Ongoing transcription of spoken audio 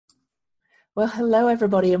Well, hello,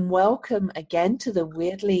 everybody, and welcome again to the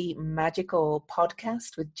Weirdly Magical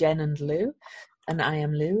podcast with Jen and Lou. And I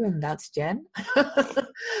am Lou, and that's Jen.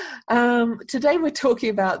 Today we're talking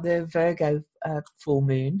about the Virgo full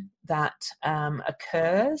moon that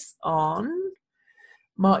occurs on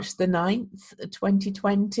March the 9th,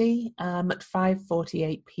 2020 at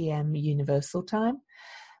 5:48 p.m. Universal Time.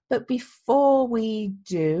 But before we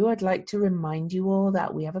do, I'd like to remind you all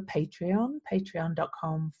that we have a Patreon,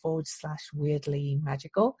 patreon.com/weirdly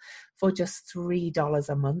magical. For just $3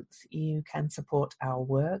 a month, you can support our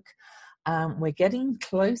work. We're getting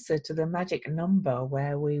closer to the magic number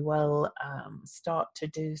where we will start to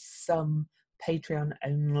do some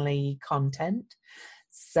Patreon-only content.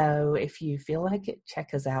 So if you feel like it,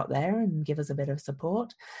 check us out there and give us a bit of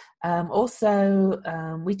support. Also,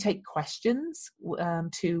 we take questions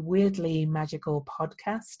to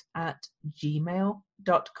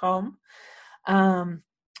weirdlymagicalpodcast@gmail.com.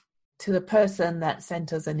 To the person that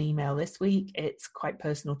sent us an email this week, it's quite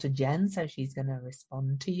personal to Jen, so she's going to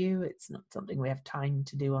respond to you. It's not something we have time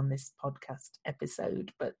to do on this podcast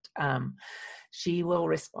episode, but she will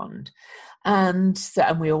respond. And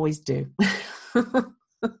we always do.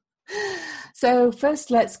 So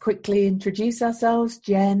first, let's quickly introduce ourselves.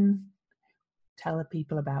 Jen, tell the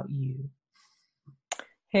people about you.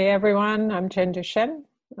 Hey everyone, I'm Jen Duchenne.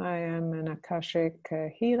 I am an Akashic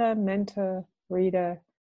healer, mentor, reader.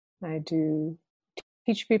 I do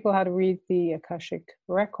teach people how to read the Akashic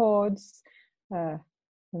records and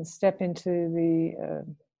step into the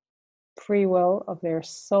free will of their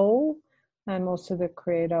soul. I'm also the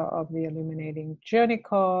creator of the Illuminating Journey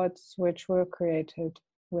cards, which were created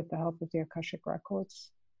with the help of the Akashic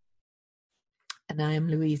records. And I am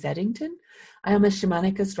Louise Eddington. I am a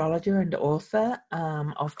shamanic astrologer and author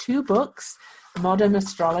of 2 books, Modern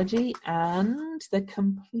Astrology and The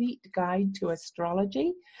Complete Guide to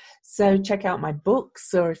Astrology. So check out my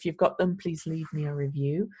books, or if you've got them, please leave me a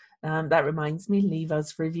review. That reminds me, leave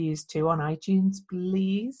us reviews too on iTunes,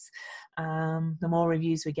 please. The more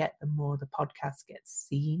reviews we get, the more the podcast gets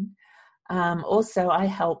seen. Also, I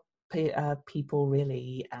help people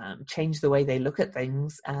really change the way they look at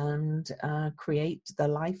things and create the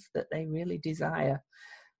life that they really desire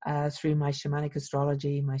through my shamanic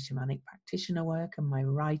astrology, my shamanic practitioner work, and my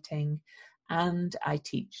writing. And I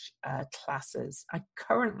teach classes. I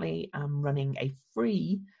currently am running a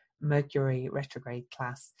free Mercury retrograde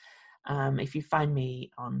class. If you find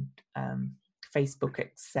me on Facebook,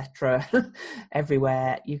 etc.,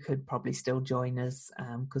 everywhere, you could probably still join us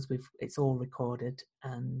because it's all recorded,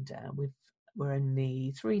 and we're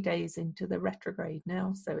only 3 days into the retrograde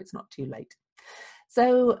now, so it's not too late.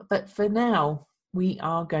 So, but for now, we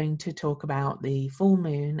are going to talk about the full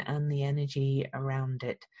moon and the energy around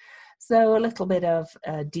it. So a little bit of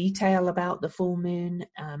detail about the full moon.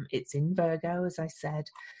 It's in Virgo, as I said.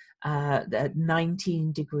 At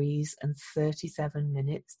 19 degrees and 37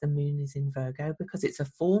 minutes, the moon is in Virgo because it's a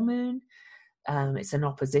full moon. It's an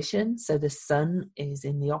opposition, so the sun is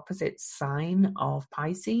in the opposite sign of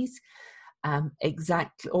Pisces,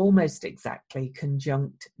 almost exactly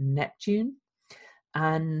conjunct Neptune,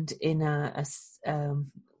 and in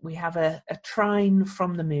we have a trine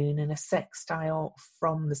from the moon and a sextile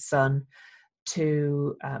from the sun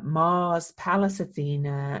to Mars, Pallas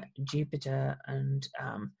Athena, Jupiter, and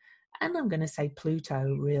I'm going to say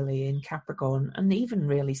Pluto, really, in Capricorn, and even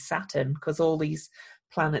really Saturn, because all these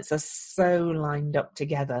planets are so lined up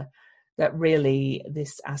together that really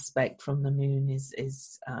this aspect from the moon is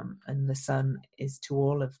and the sun is to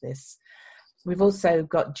all of this. We've also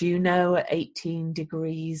got Juno at 18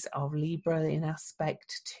 degrees of Libra in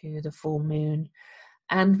aspect to the full moon,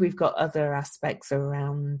 and we've got other aspects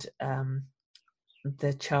around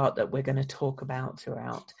the chart that we're going to talk about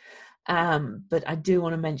throughout. But I do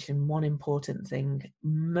want to mention one important thing.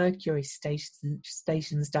 Mercury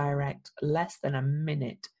stations direct less than a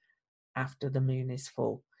minute after the moon is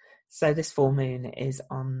full. So this full moon is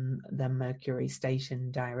on the Mercury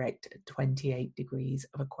station direct at 28 degrees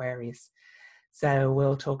of Aquarius. So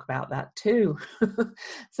we'll talk about that too.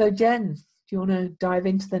 So Jen, do you want to dive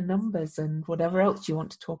into the numbers and whatever else you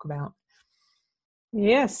want to talk about?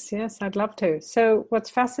 Yes, I'd love to. So what's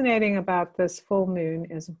fascinating about this full moon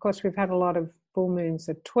is, of course, we've had a lot of full moons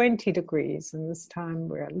at 20 degrees, and this time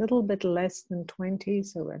we're a little bit less than 20,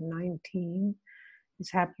 so we're 19. It's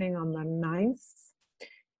happening on the 9th.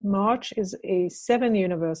 March is a 7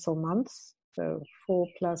 universal month, so 4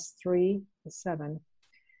 plus 3 is 7.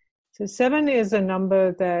 So 7 is a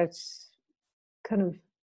number that kind of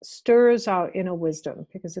stirs our inner wisdom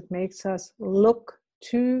because it makes us look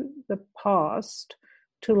to the past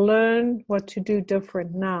to learn what to do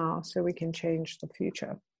different now so we can change the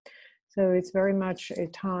future. So it's very much a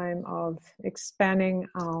time of expanding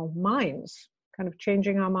our minds, kind of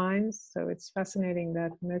changing our minds. So it's fascinating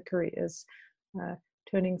that Mercury is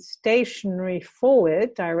turning stationary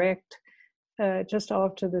forward, direct, just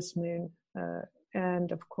after this moon.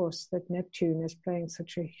 And of course, that Neptune is playing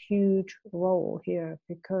such a huge role here,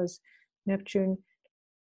 because Neptune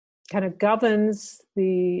kind of governs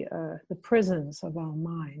the prisons of our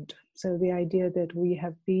mind. So the idea that we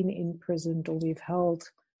have been imprisoned, or we've held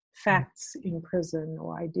facts in prison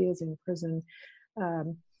or ideas in prison,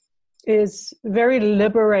 is very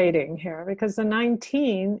liberating here, because the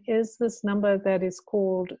 19 is this number that is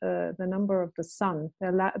called the number of the sun,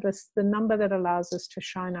 the number that allows us to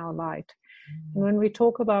shine our light. And when we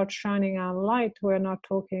talk about shining our light, we're not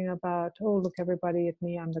talking about, oh, look, everybody at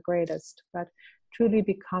me, I'm the greatest, but truly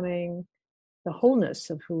becoming the wholeness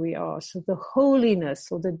of who we are. So the holiness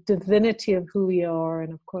or the divinity of who we are.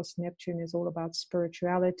 And of course, Neptune is all about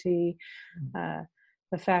spirituality.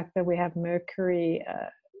 The fact that we have Mercury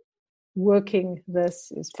working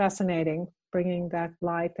this is fascinating, bringing that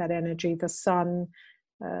light, that energy, the sun,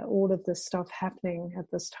 all of this stuff happening at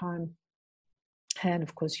this time. And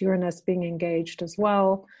of course, Uranus being engaged as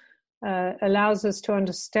well, allows us to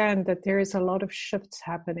understand that there is a lot of shifts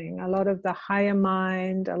happening, a lot of the higher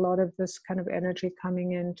mind, a lot of this kind of energy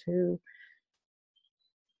coming into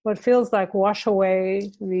what feels like wash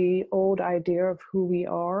away the old idea of who we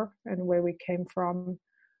are and where we came from,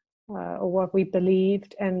 or what we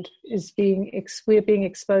believed, and we're being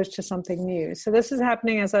exposed to something new. So this is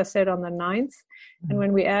happening, as I said, on the 9th. And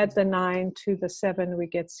when we add the 9 to the 7, we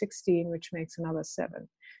get 16, which makes another 7.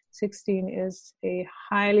 16 is a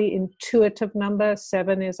highly intuitive number.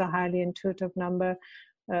 7 is a highly intuitive number.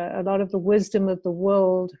 A lot of the wisdom of the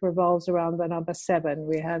world revolves around the number 7.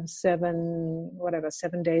 We have 7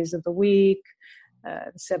 days of the week,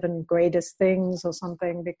 7 greatest things or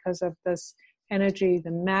something, because of this energy,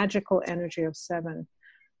 the magical energy of 7.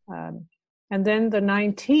 And then the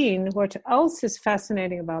 19, what else is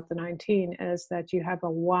fascinating about the 19 is that you have a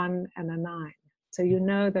 1 and a 9. So you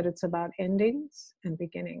know that it's about endings and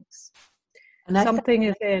beginnings. And something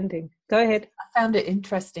is ending. Go ahead. I found it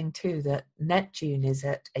interesting too that Neptune is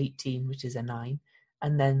at 18, which is a 9,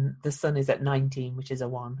 and then the Sun is at 19, which is a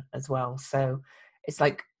 1 as well. So it's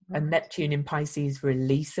like a Neptune in Pisces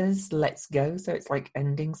releases, lets go. So it's like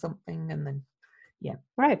ending something, and then, yeah.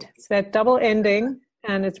 Right. It's that double ending,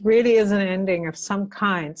 and it really is an ending of some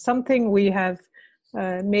kind. Something we have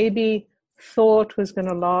maybe thought was going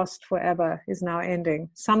to last forever is now ending.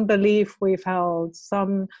 Some belief we've held,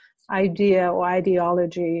 some idea or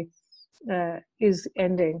ideology is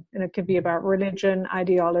ending. And it could be about religion,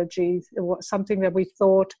 ideology, something that we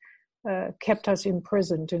thought kept us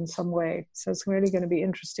imprisoned in some way. So it's really going to be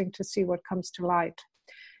interesting to see what comes to light.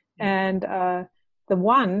 And the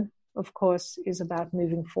 1, of course, is about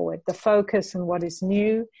moving forward, the focus on what is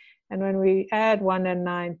new. And when we add 1 and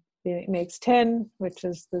 9, it makes 10, which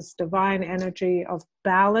is this divine energy of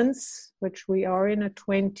balance, which we are in a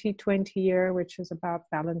 2020 year, which is about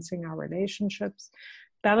balancing our relationships,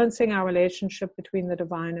 balancing our relationship between the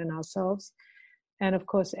divine and ourselves. And of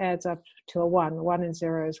course, adds up to a 1. 1 and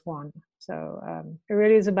 0 is 1. So it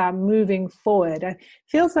really is about moving forward. It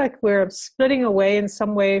feels like we're splitting away in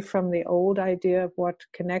some way from the old idea of what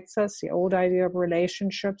connects us, the old idea of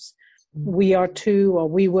relationships. We are two, or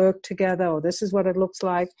we work together, or this is what it looks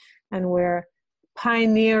like. And we're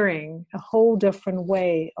pioneering a whole different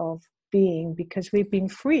way of being, because we've been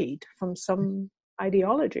freed from some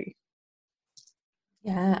ideology.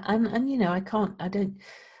 Yeah, and you know,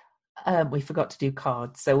 we forgot to do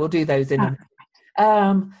cards, so we'll do those in a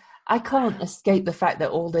minute. I can't escape the fact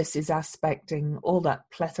that all this is aspecting all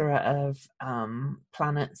that plethora of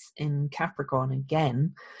planets in Capricorn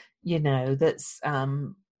again, you know, that's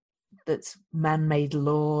man-made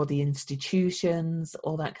law, the institutions,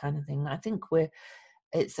 all that kind of thing. I think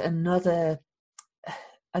it's another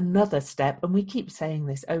step, and we keep saying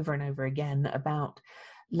this over and over again about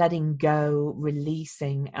letting go,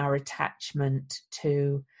 releasing our attachment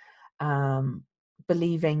to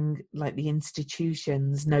believing like the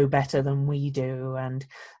institutions know better than we do, and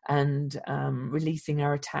releasing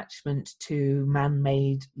our attachment to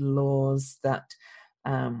man-made laws that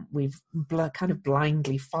we've kind of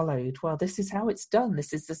blindly followed. Well, this is how it's done.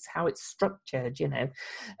 This is how it's structured. You know,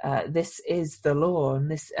 this is the law,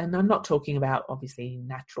 and I'm not talking about obviously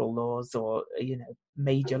natural laws or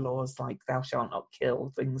major laws like thou shalt not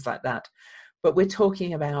kill, things like that. But we're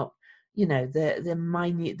talking about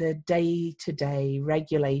the day-to-day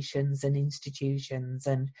regulations and institutions,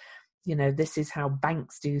 and this is how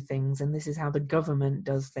banks do things, and this is how the government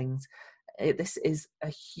does things. this is a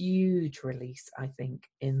huge release, I think,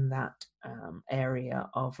 in that area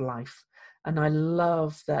of life. And I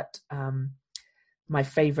love that my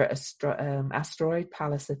favorite asteroid,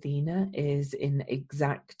 Pallas Athena, is in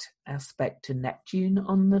exact aspect to Neptune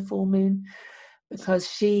on the full moon, because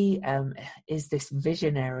she is this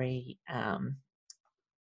visionary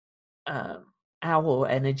owl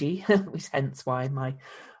energy, which hence why my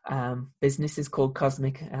business is called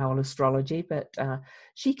Cosmic Owl Astrology. But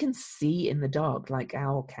she can see in the dark like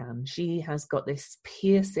owl can. She has got this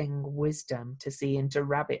piercing wisdom to see into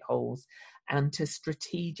rabbit holes and to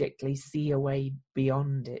strategically see a way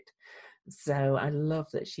beyond it. So I love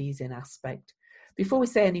that she's in aspect. Before we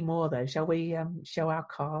say any more, though, shall we show our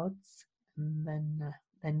cards and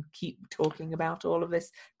then keep talking about all of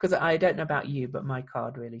this? Because I don't know about you, but my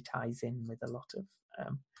card really ties in with a lot of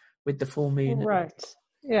with the full moon. Right.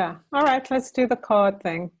 Yeah. All right. Let's do the card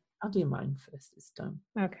thing. I'll do mine first this time.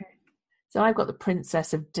 Okay. So I've got the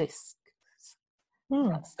Princess of Discs.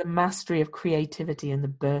 That's the mastery of creativity and the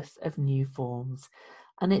birth of new forms.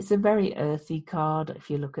 And it's a very earthy card. If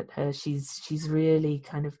you look at her, she's really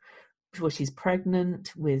kind of, well, she's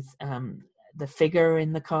pregnant with the figure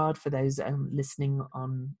in the card for those listening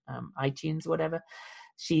on iTunes, whatever.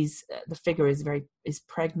 The figure is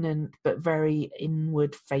pregnant, but very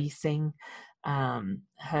inward facing.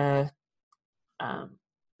 Her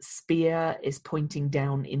spear is pointing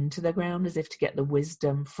down into the ground as if to get the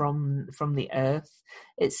wisdom from the earth.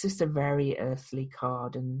 It's just a very earthly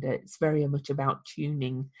card, and it's very much about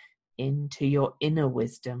tuning into your inner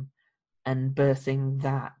wisdom and birthing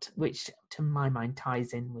that, which to my mind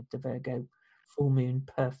ties in with the Virgo full moon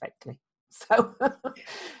perfectly. So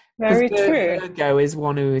very true. Virgo is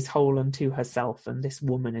one who is whole unto herself, and this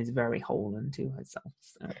woman is very whole unto herself.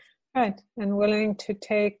 So. Right, and willing to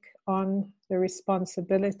take on the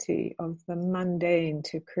responsibility of the mundane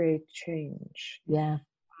to create change. Yeah.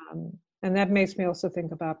 And that makes me also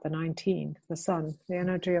think about the 19, the sun, the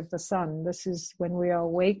energy of the sun. This is when we are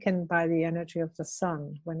awakened by the energy of the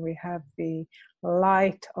sun, when we have the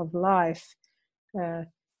light of life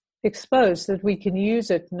exposed, that we can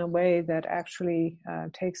use it in a way that actually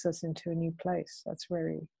takes us into a new place. That's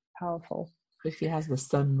very powerful. If she has the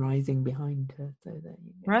sun rising behind her, so there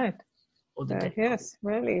you go. Right. Or the yes,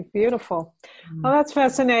 really beautiful. Well, that's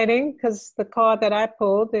fascinating, because the card that I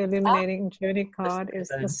pulled, the Illuminating Journey card, is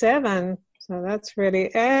the 7. So that's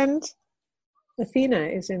really, and Athena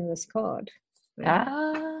is in this card.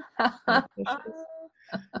 Right?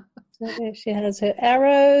 So she has her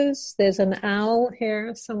arrows. There's an owl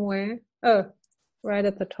here somewhere. Oh, right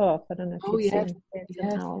at the top. I don't know if you see it.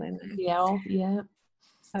 There's an owl in there. The owl, yeah.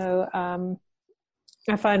 So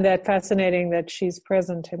I find that fascinating that she's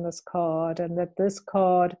present in this card, and that this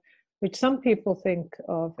card, which some people think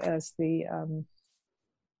of as the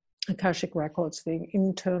Akashic records, the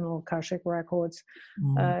internal Akashic records,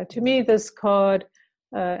 to me this card,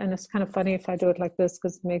 and it's kind of funny if I do it like this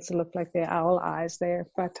because it makes it look like they're owl eyes there,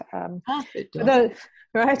 but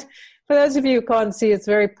right, for those of you who can't see, it's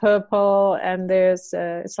very purple, and there's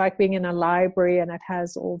it's like being in a library, and it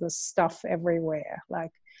has all this stuff everywhere,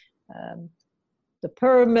 like the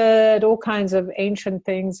pyramid, all kinds of ancient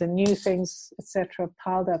things and new things, etc.,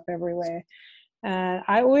 piled up everywhere.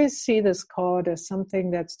 I always see this card as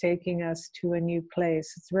something that's taking us to a new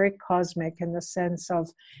place. It's very cosmic in the sense of,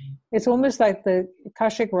 it's almost like the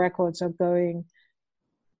Akashic records are going,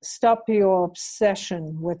 stop your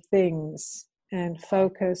obsession with things and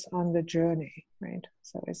focus on the journey, right?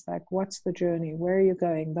 So it's like, what's the journey? Where are you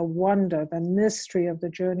going? The wonder, the mystery of the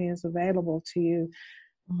journey is available to you.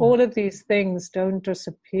 All of these things don't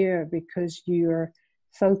disappear because you're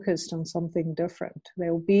focused on something different.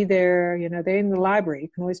 They'll be there, they're in the library. You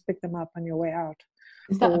can always pick them up on your way out.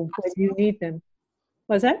 Or when you need them.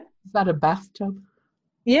 What's that? Is that a bathtub?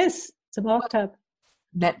 Yes, it's a bathtub.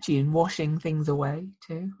 Neptune washing things away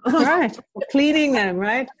too. Right. Cleaning them,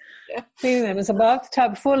 right? Yeah. Cleaning them. It's a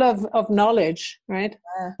bathtub full of knowledge, right?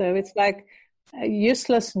 Yeah. So it's like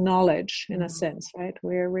useless knowledge in a sense, right?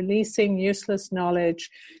 We're releasing useless knowledge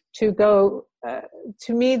to go.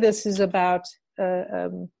 To me, this is about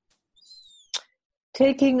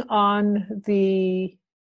taking on the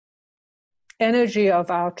energy of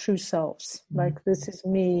our true selves. Like, this is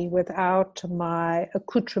me without my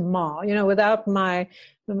accoutrement, without my,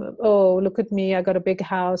 oh, look at me, I got a big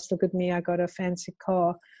house, look at me, I got a fancy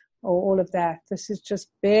car, or all of that. This is just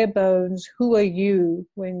bare bones. Who are you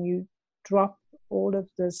when you drop all of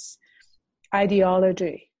this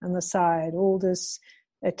ideology on the side, all this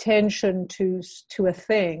attention to a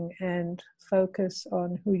thing, and focus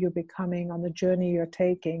on who you're becoming, on the journey you're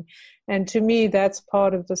taking. And to me, that's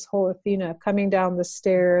part of this whole Athena, coming down the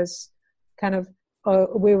stairs kind of,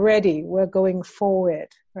 we're ready, we're going forward,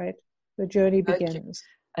 right? The journey begins.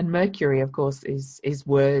 And Mercury, of course, is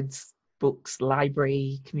words, books,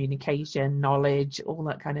 library, communication, knowledge, all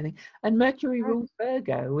that kind of thing. And Mercury rules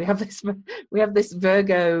Virgo. We have this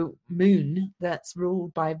Virgo moon that's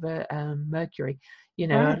ruled by Mercury. You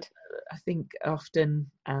know, Right. I think often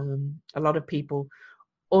a lot of people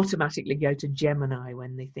automatically go to Gemini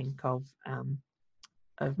when they think of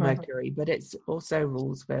Mercury, but it's also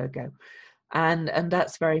rules Virgo, and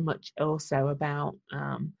that's very much also about.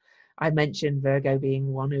 I mentioned Virgo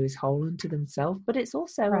being one who is whole unto themselves, but it's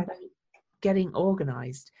also about getting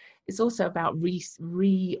organized. It's also about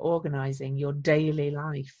reorganizing your daily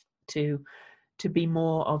life to be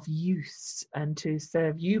more of use and to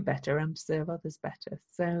serve you better and serve others better.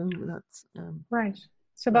 So that's right.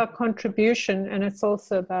 It's about contribution, and it's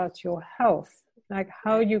also about your health, like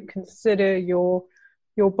how you consider your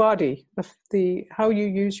body, how you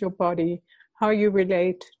use your body, how you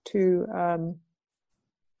relate to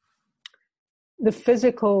the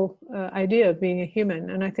physical idea of being a human.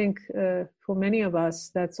 And I think for many of us,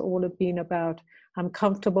 that's all been about, I'm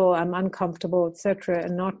comfortable, I'm uncomfortable, etc.,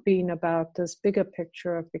 and not being about this bigger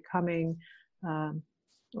picture of becoming,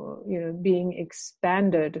 being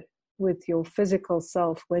expanded with your physical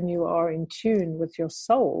self when you are in tune with your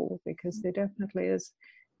soul, because there definitely is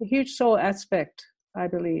a huge soul aspect, I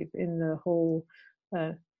believe, in the whole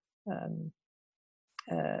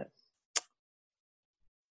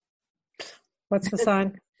what's the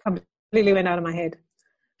sign? Completely went out of my head.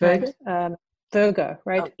 Virgo. Right? Virgo,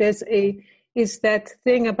 right? Oh. Is that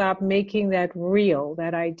thing about making that real,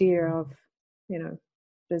 that idea of,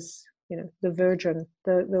 the virgin,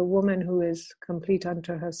 the woman who is complete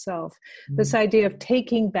unto herself. This idea of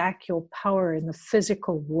taking back your power in the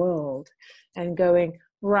physical world and going,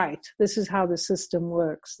 right, this is how the system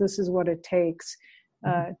works. This is what it takes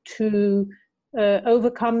to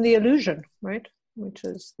overcome the illusion, right?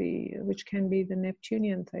 Which can be the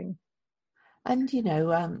Neptunian thing. And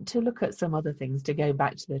to look at some other things, to go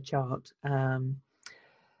back to the chart,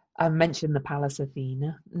 I mentioned the Pallas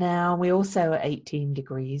Athena. Now we also at 18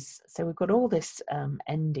 degrees, so we've got all this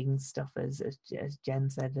ending stuff, as Jen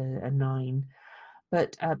said, a 9.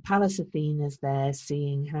 But Pallas Athena's there,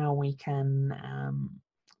 seeing how we can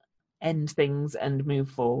end things and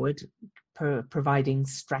move forward, providing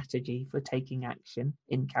strategy for taking action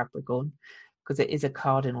in Capricorn, because it is a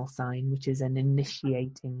cardinal sign, which is an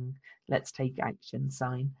initiating, let's take action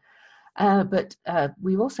sign. But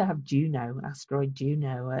we also have Juno, asteroid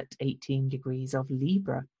Juno, at 18 degrees of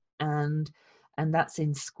Libra, and that's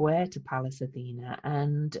in square to Pallas Athena.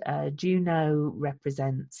 And Juno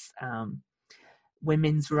represents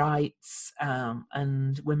women's rights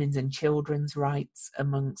and women's and children's rights,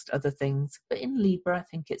 amongst other things. But in Libra, I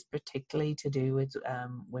think it's particularly to do with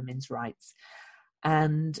women's rights.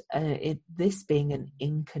 And this being an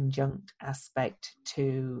inconjunct aspect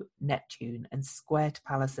to Neptune and square to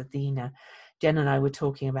Pallas Athena, Jen and I were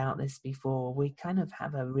talking about this before, we kind of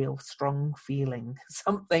have a real strong feeling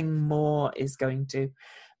something more is going to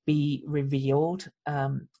be revealed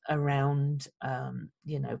around,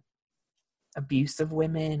 abuse of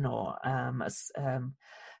women or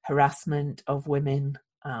harassment of women.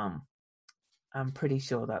 I'm pretty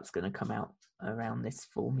sure that's going to come out around this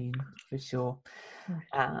full moon for sure.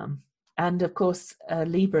 And of course,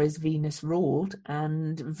 Libra is Venus ruled,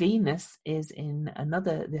 and Venus is in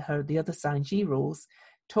the other sign she rules,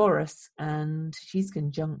 Taurus, and she's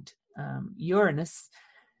conjunct Uranus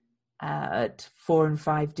at 4 and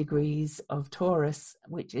 5 degrees of Taurus,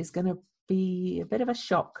 which is going to be a bit of a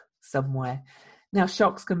shock somewhere. Now,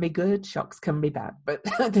 shocks can be good, shocks can be bad, but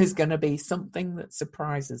there's going to be something that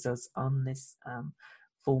surprises us on this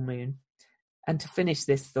full moon. And to finish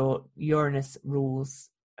this thought, Uranus rules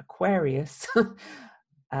Aquarius,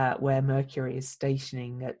 where Mercury is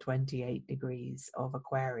stationing at 28 degrees of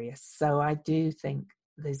Aquarius. So I do think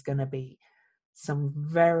there's going to be some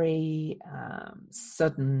very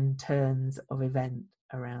sudden turns of events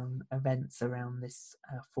around this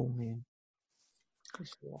full moon.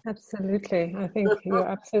 Sure. Absolutely. I think you're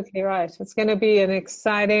absolutely right. It's going to be an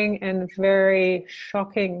exciting and very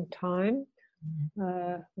shocking time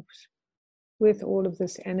with all of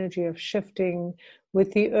this energy of shifting,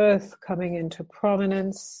 with the earth coming into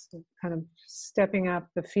prominence, kind of stepping up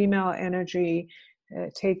the female energy,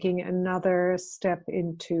 taking another step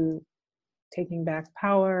into taking back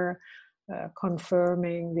power,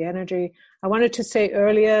 confirming the energy. I wanted to say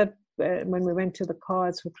earlier, when we went to the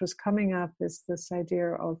cards, which was coming up, is this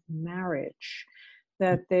idea of marriage,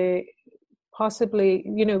 that possibly,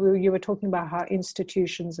 you were talking about how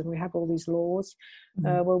institutions, and we have all these laws.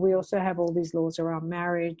 Well, we also have all these laws around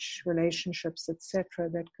marriage, relationships, etc.,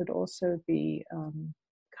 that could also be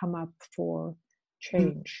come up for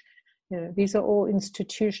change. These are all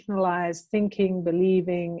institutionalized thinking,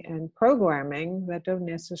 believing, and programming that don't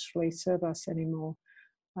necessarily serve us anymore.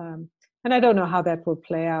 And I don't know how that will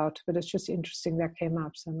play out, but it's just interesting that came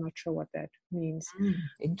up, so I'm not sure what that means.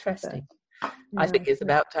 Interesting. But, I think it's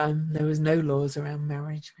about time there was no laws around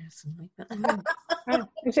marriage recently.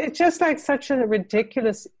 It's just like such a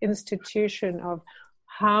ridiculous institution of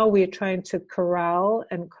how we're trying to corral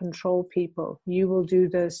and control people. You will do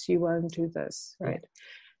this, you won't do this, right?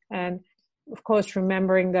 And of course,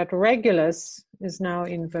 remembering that Regulus is now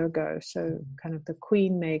in Virgo, so kind of the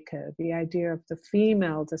queen maker, the idea of the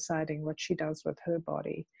female deciding what she does with her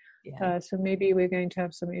body. So maybe we're going to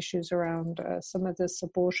have some issues around some of this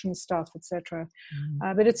abortion stuff, etc.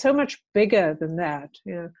 But it's so much bigger than that.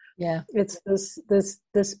 It's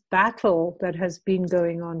this battle that has been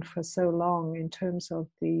going on for so long in terms of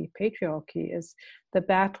the patriarchy, is the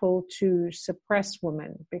battle to suppress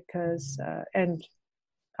women, because and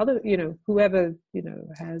other, whoever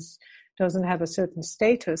doesn't have a certain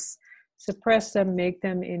status, suppress them, make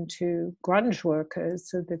them into grunge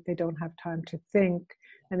workers so that they don't have time to think,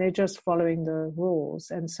 and they're just following the rules.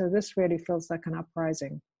 And so this really feels like an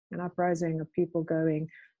uprising of people going,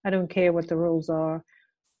 I don't care what the rules are.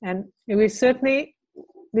 And we certainly,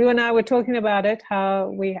 you and I were talking about it,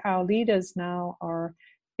 how our leaders now are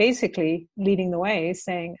basically leading the way,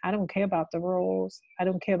 saying, I don't care about the rules, I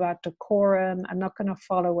don't care about decorum, I'm not going to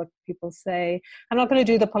follow what people say, I'm not going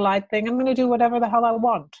to do the polite thing, I'm going to do whatever the hell I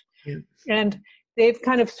want. And they've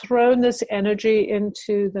kind of thrown this energy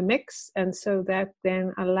into the mix, and so that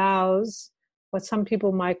then allows what some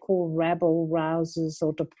people might call rabble rousers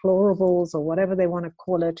or deplorables or whatever they want to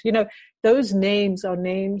call it. Those names are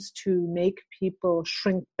names to make people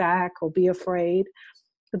shrink back or be afraid.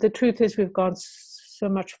 But the truth is we've gone so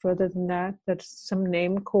much further than that some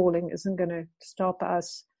name calling isn't going to stop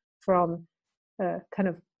us from kind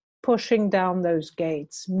of pushing down those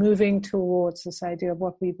gates, moving towards this idea of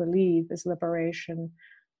what we believe is liberation,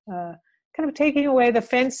 kind of taking away the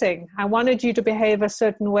fencing. I wanted you to behave a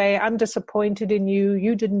certain way. I'm disappointed in you.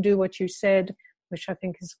 You didn't do what you said, which I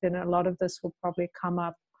think has been a lot of this will probably come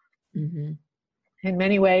up in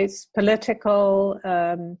many ways, political,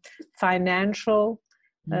 financial.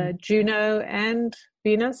 Juno and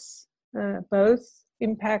Venus both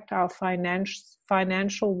impact our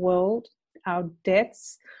financial world, our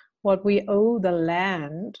debts, what we owe the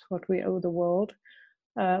land, what we owe the world,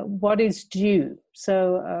 what is due.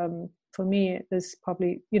 So for me, this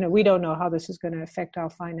probably, we don't know how this is going to affect our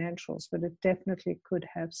financials, but it definitely could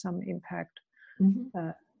have some impact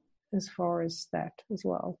as far as that as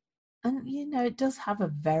well. And, it does have a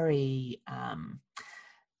very...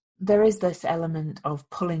 there is this element of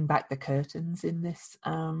pulling back the curtains in this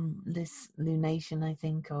this lunation, I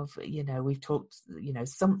think, of, we've talked,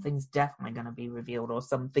 something's definitely going to be revealed, or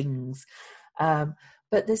some things.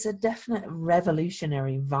 But there's a definite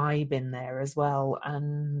revolutionary vibe in there as well.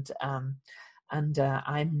 And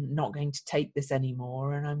I'm not going to take this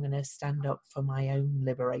anymore, and I'm going to stand up for my own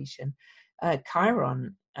liberation.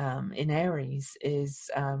 Chiron in Aries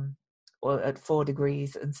is... at 4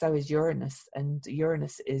 degrees, and so is Uranus. And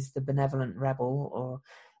Uranus is the benevolent rebel, or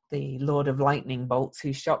the Lord of lightning bolts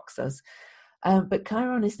who shocks us. But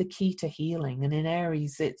Chiron is the key to healing, and in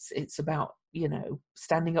Aries, it's about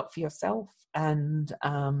standing up for yourself and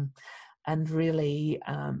really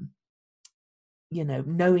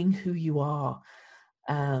knowing who you are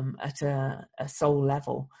at a soul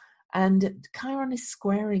level. And Chiron is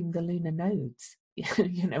squaring the lunar nodes.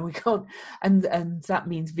 We can't, and that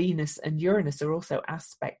means Venus and Uranus are also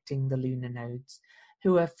aspecting the lunar nodes,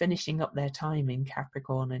 who are finishing up their time in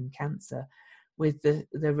Capricorn and Cancer, with the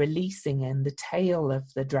releasing and the tail of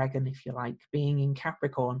the dragon, if you like, being in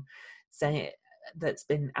Capricorn, that's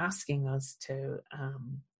been asking us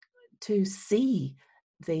to see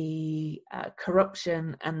the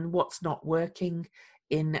corruption and what's not working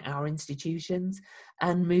in our institutions,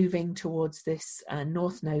 and moving towards this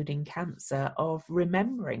North Node in Cancer of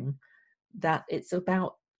remembering that it's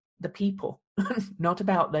about the people, not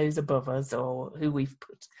about those above us or who we've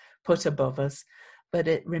put above us, but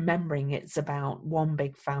remembering it's about one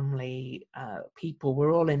big family, people.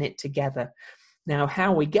 We're all in it together. Now,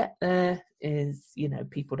 how we get there is,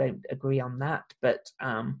 people don't agree on that, but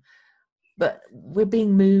we're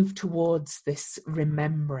being moved towards this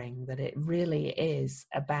remembering that it really is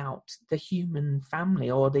about the human family,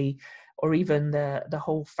 or even the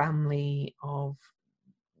whole family of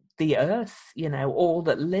the earth, you know, all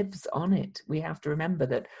that lives on it. We have to remember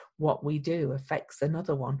that what we do affects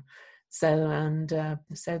another one. So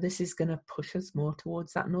this is going to push us more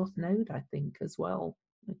towards that North Node, I think, as well,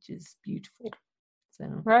 which is beautiful. So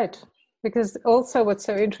right, because also what's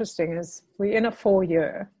so interesting is we're in a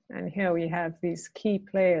 4-year, and here we have these key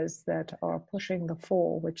players that are pushing the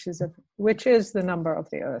 4, which is the number of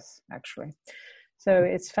the Earth, actually. So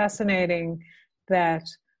it's fascinating that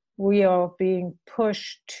we are being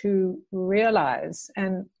pushed to realize,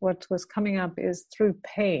 and what was coming up is through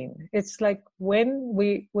pain. It's like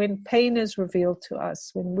when pain is revealed to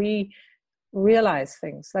us, when we realize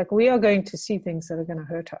things, like we are going to see things that are going to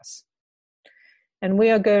hurt us. And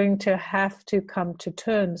we are going to have to come to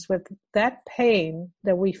terms with that pain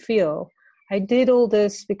that we feel. I did all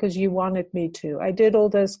this because you wanted me to. I did all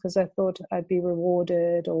this because I thought I'd be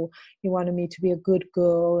rewarded, or you wanted me to be a good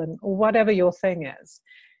girl, or whatever your thing is.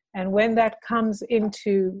 And when that comes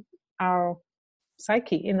into our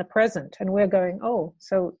psyche in the present, and we're going, oh,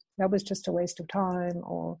 so that was just a waste of time,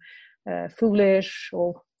 or foolish,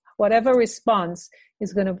 or whatever response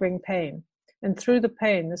is going to bring pain. And through the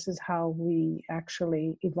pain, this is how we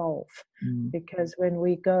actually evolve. Because when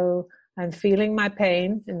we go, I'm feeling my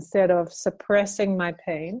pain instead of suppressing my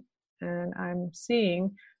pain, and I'm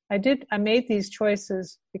seeing, I made these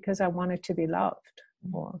choices because I wanted to be loved,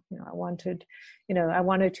 or I wanted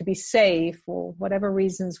to be safe, or whatever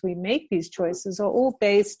reasons we make these choices are all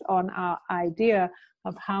based on our idea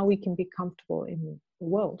of how we can be comfortable in the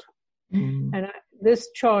world. And this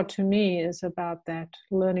chart to me is about that,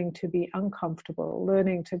 learning to be uncomfortable,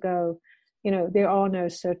 learning to go, there are no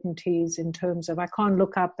certainties in terms of, I can't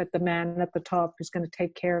look up at the man at the top who's going to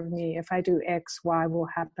take care of me. If I do X, Y will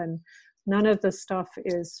happen. None of this stuff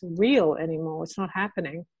is real anymore. It's not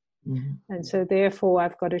happening. And so therefore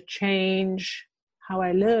I've got to change how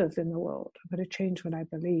I live in the world. I've got to change what I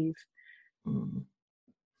believe.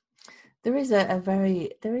 There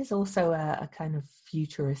is also a kind of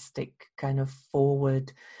futuristic, kind of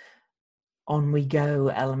forward, on we go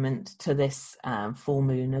element to this full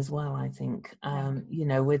moon as well, I think.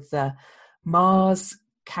 With Mars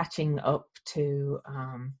catching up to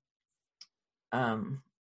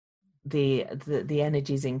the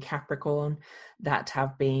energies in Capricorn that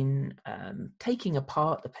have been taking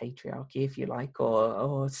apart the patriarchy, if you like,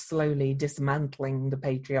 or slowly dismantling the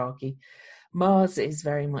patriarchy. Mars is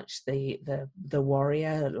very much the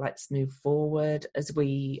warrior. Let's move forward. As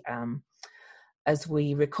we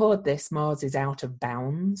record this, Mars is out of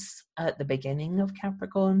bounds at the beginning of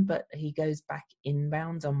Capricorn, but he goes back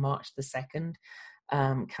inbounds on March the 2nd,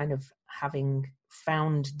 kind of having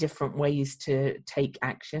found different ways to take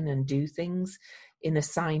action and do things in a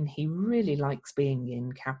sign he really likes being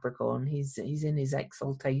in, Capricorn. He's in his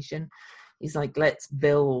exaltation. He's like, let's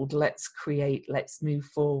build, let's create, let's move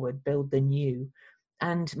forward, build the new.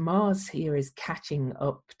 And Mars here is catching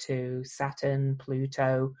up to Saturn,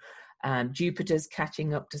 Pluto. Jupiter's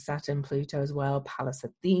catching up to Saturn, Pluto as well. Pallas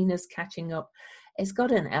Athena's catching up. It's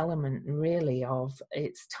got an element really of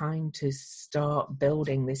it's time to start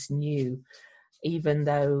building this new, even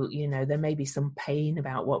though, there may be some pain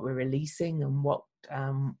about what we're releasing and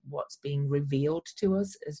what's being revealed to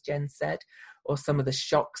us, as Jen said, or some of the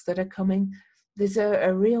shocks that are coming. There's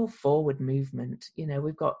a real forward movement.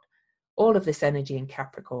 We've got all of this energy in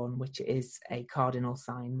Capricorn, which is a cardinal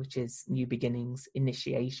sign, which is new beginnings,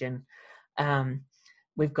 initiation.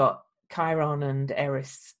 We've got Chiron and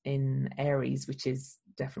Eris in Aries, which is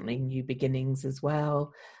definitely new beginnings as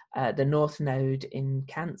well. The North Node in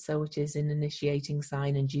Cancer, which is an initiating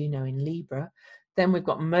sign, and Juno in Libra. Then we've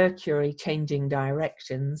got Mercury changing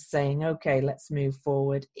directions, saying, okay, let's move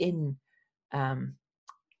forward in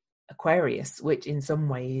Aquarius, which in some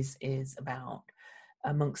ways is about,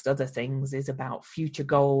 amongst other things, is about future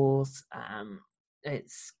goals.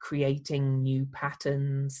 It's creating new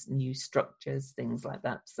patterns, new structures, things like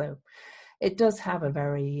that. So it does have a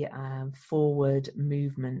very forward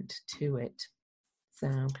movement to it.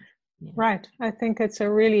 So, yeah. Right. I think it's a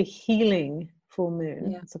really healing full moon.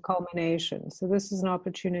 Yeah. It's a culmination. So this is an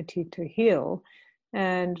opportunity to heal.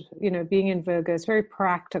 And, being in Virgo is very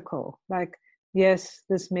practical. Like, yes,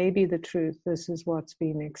 this may be the truth. This is what's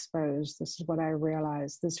being exposed. This is what I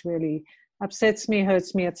realize. This really upsets me,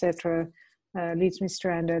 hurts me, etc., leaves me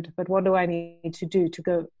stranded. But what do I need to do to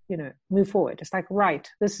go, move forward? It's like, right,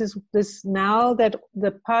 this now that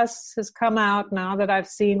the pus has come out, now that I've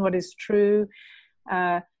seen what is true,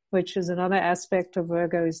 which is another aspect of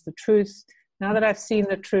Virgo, is the truth. Now that I've seen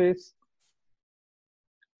the truth,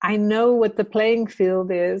 I know what the playing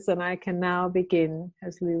field is, and I can now begin,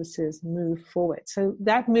 as Lou says, move forward. So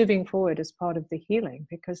that moving forward is part of the healing,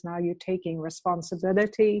 because now you're taking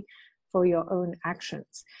responsibility for your own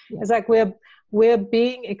actions. Yeah. It's like we're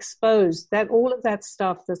being exposed, that all of that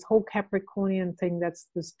stuff, this whole Capricornian thing, that's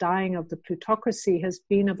this dying of the plutocracy, has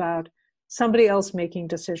been about somebody else making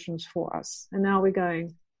decisions for us. And now we're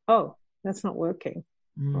going, oh, that's not working.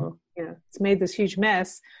 Or, it's made this huge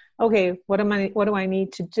mess. Okay, what do I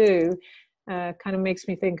need to do? Kind of makes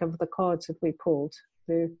me think of the cards that we pulled.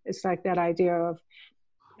 It's like that idea of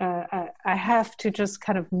I have to just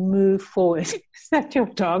kind of move forward. Is that your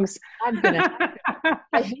dogs? I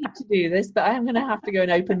hate to do this, but I'm gonna have to go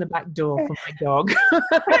and open the back door for my dog.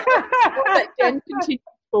 Let Jen continue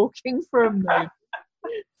talking for a moment.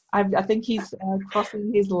 I think he's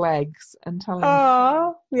crossing his legs and telling.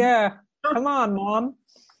 Oh, yeah. Come on, Mom.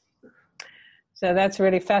 So that's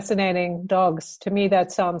really fascinating. Dogs, to me,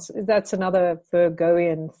 that's another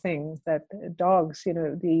Virgoian thing, that dogs,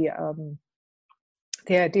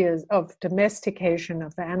 the ideas of domestication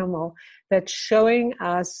of the animal, that's showing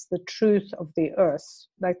us the truth of the earth.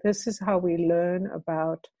 Like, this is how we learn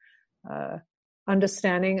about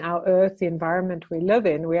understanding our earth, the environment we live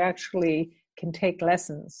in. We actually can take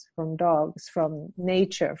lessons from dogs, from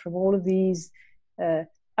nature, from all of these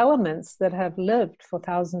elements that have lived for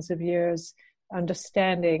thousands of years,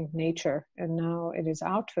 understanding nature. And now it is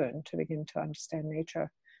our turn to begin to understand nature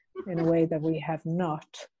in a way that we have not.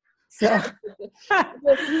 So I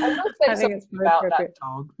will say something about that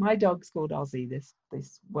dog. My dog's called Ozzy.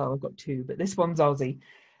 Well, I've got two, but this one's Ozzy.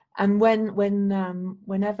 And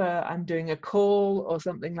whenever I'm doing a call or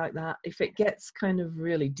something like that, if it gets kind of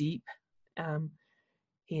really deep,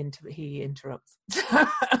 he interrupts.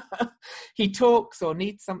 He talks or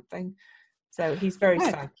needs something. So he's very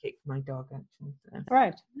psychic, my dog, actually. So.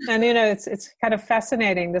 Right. And, it's kind of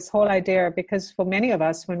fascinating, this whole idea, because for many of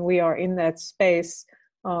us, when we are in that space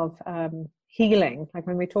of healing, like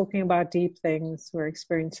when we're talking about deep things, we're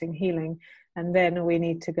experiencing healing, and then we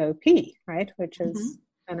need to go pee, right? Which is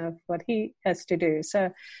kind of what he has to do.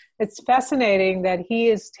 So it's fascinating that he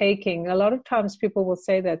is taking, a lot of times people will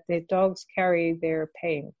say that their dogs carry their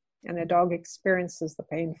pain, and their dog experiences the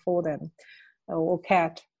pain for them, or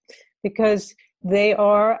cat, because they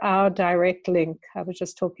are our direct link. I was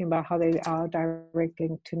just talking about how they are direct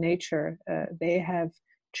link to nature. They have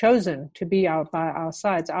chosen to be out by our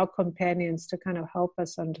sides, our companions, to kind of help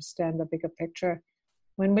us understand the bigger picture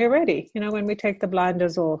when we're ready. When we take the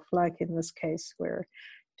blinders off, like in this case, we're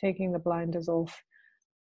taking the blinders off.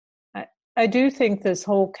 I do think this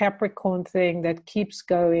whole Capricorn thing that keeps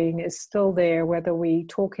going is still there, whether we're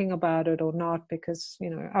talking about it or not, because,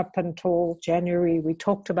 up until January, we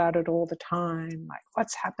talked about it all the time, like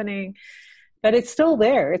what's happening, but it's still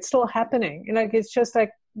there. It's still happening. It's just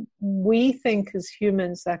like, we think as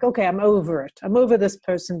humans, like, okay, I'm over it. I'm over this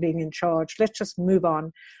person being in charge. Let's just move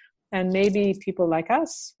on. And maybe people like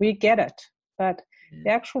us, we get it. But the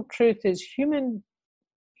actual truth is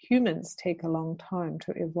humans take a long time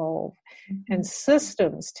to evolve, and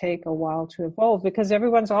systems take a while to evolve, because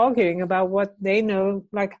everyone's arguing about what they know.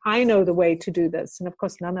 Like, I know the way to do this, and of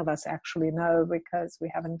course none of us actually know, because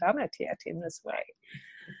we haven't done it yet in this way.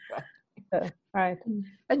 Right. And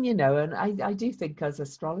and I do think, as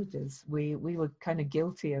astrologers, we were kind of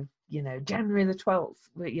guilty of January the 12th.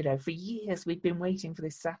 For years we've been waiting for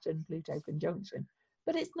this Saturn Pluto conjunction.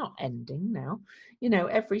 But it's not ending now.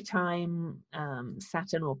 Every time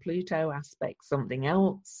Saturn or Pluto aspects something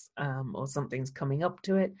else, or something's coming up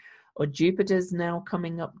to it, or Jupiter's now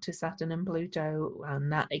coming up to Saturn and Pluto,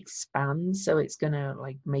 and that expands, so it's going to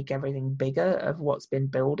make everything bigger of what's been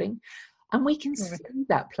building. And we can see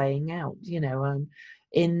that playing out,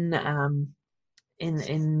 in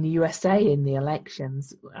the USA, in the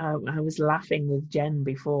elections. I was laughing with Jen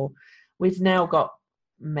before. We've now got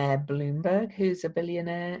Mayor Bloomberg, who's a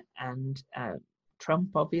billionaire, and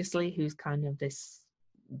Trump, obviously, who's kind of this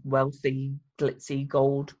wealthy, glitzy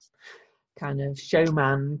gold kind of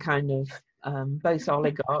showman, kind of both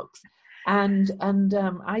oligarchs. And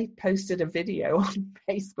I posted a video on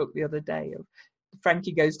Facebook the other day of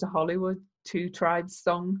Frankie Goes to Hollywood, Two Tribes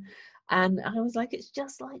song. And I was like, it's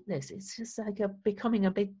just like this. It's just like becoming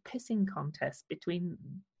a big pissing contest between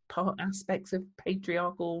aspects of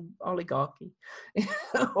patriarchal oligarchy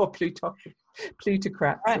or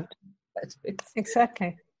plutocrats. Right.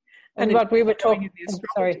 Exactly. And what we were talking,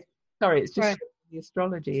 sorry, it's just the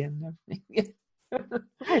astrology and everything.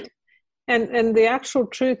 Right. And the actual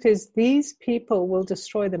truth is, these people will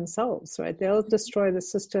destroy themselves, right? They'll destroy the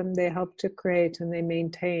system they help to create and they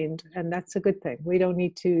maintained, and that's a good thing. We don't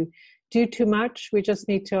need to do too much. We just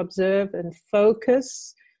need to observe and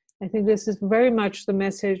focus I think this is very much the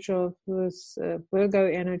message of this Virgo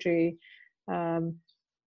energy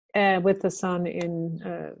with the sun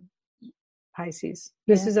in Pisces.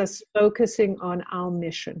 This is us focusing on our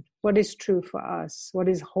mission. What is true for us? What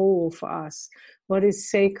is whole for us? What is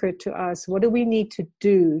sacred to us? What do we need to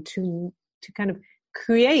do to kind of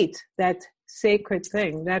create that sacred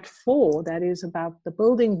thing, that that is about the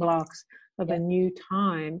building blocks of a new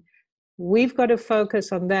time? We've got to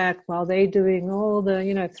focus on that while they're doing all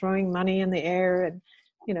the, throwing money in the air and,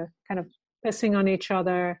 kind of pissing on each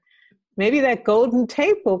other. Maybe that golden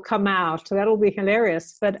tape will come out. That'll be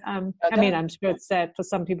hilarious. But I'm sure it's sad for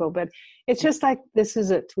some people, but it's just like, this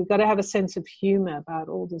is it. We've got to have a sense of humor about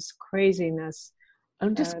all this craziness.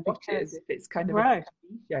 And just watch it as if it's kind of a TV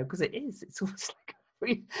show, because it is. It's almost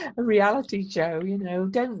like a reality show,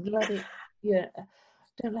 Don't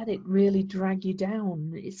let it really drag you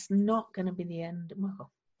down. It's not going to be the end.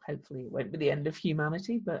 Well, hopefully it won't be the end of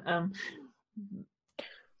humanity, but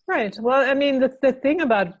Right. Well, I mean, the thing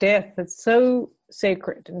about death that's so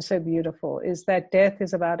sacred and so beautiful is that death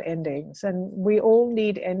is about endings, and we all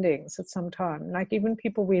need endings at some time. Like even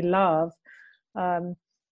people we love, like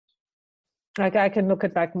I can look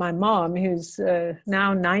at like my mom, who's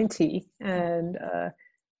now 90, and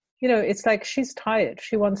it's like she's tired.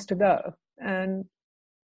 She wants to go, and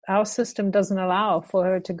our system doesn't allow for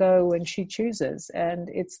her to go when she chooses. And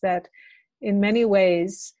it's that, in many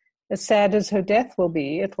ways, as sad as her death will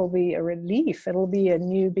be, it will be a relief. It'll be a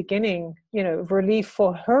new beginning, relief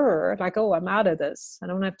for her. Like, oh, I'm out of this. I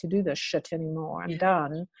don't have to do this shit anymore. I'm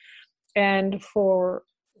done. And for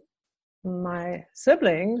my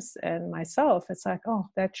siblings and myself, it's like, oh,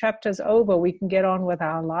 that chapter's over. We can get on with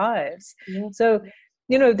our lives. Yeah. So,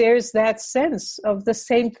 there's that sense of the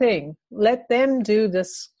same thing. Let them do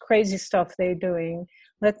this crazy stuff they're doing.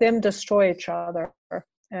 Let them destroy each other.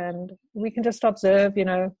 And we can just observe,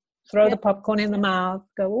 throw the popcorn in the mouth,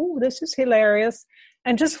 go, oh, this is hilarious,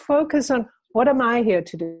 and just focus on, what am I here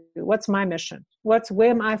to do? What's my mission? Where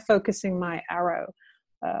am I focusing my arrow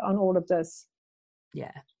on all of this?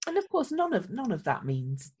 Yeah. And of course, none of that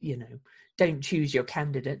means, don't choose your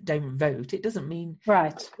candidate, don't vote. It doesn't mean,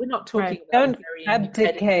 right. We're not talking about don't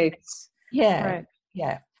abdicate. Yeah. Right.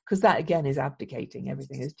 Yeah. Because that again is abdicating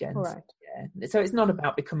everything, as Jen said. Yeah. So it's not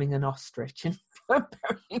about becoming an ostrich and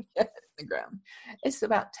burying it in the ground. It's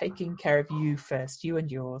about taking care of you first, you and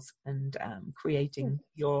yours, and creating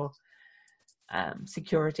your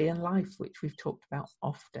security and life, which we've talked about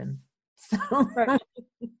often. So. Right.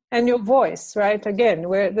 And your voice, right? Again,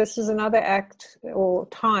 this is another act or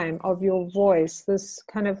time of your voice, this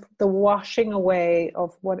kind of the washing away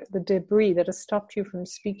of the debris that has stopped you from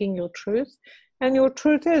speaking your truth. And your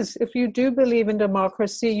truth is, if you do believe in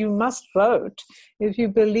democracy, you must vote. If you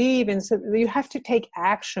believe you have to take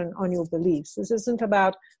action on your beliefs. This isn't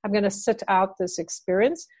about, I'm going to sit out this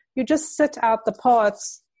experience. You just sit out the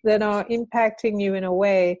parts that are impacting you in a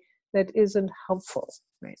way that isn't helpful,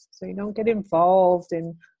 right? So you don't get involved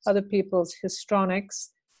in other people's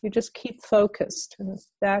histrionics. You just keep focused, and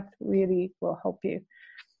that really will help you.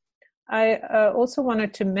 I also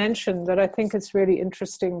wanted to mention that I think it's really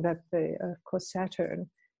interesting that of course, Saturn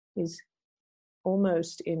is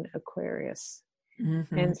almost in Aquarius.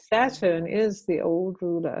 Mm-hmm. And Saturn is the old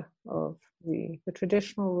ruler of the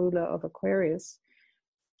traditional ruler of Aquarius.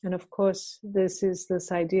 And of course, this is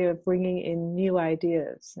this idea of bringing in new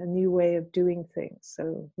ideas, a new way of doing things.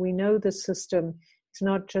 So we know the system is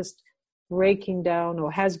not just breaking down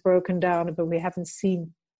or has broken down, but we haven't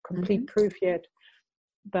seen complete proof yet.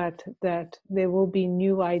 But that there will be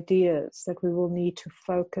new ideas that we will need to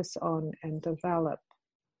focus on and develop.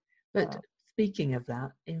 But speaking of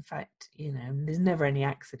that, in fact, there's never any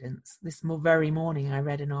accidents. This very morning I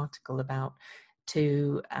read an article about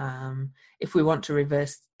if we want to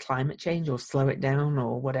reverse climate change or slow it down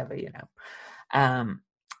or whatever,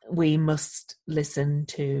 we must listen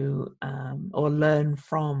to or learn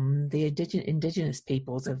from the indigenous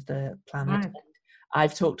peoples of the planet. Right.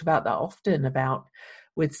 I've talked about that often, about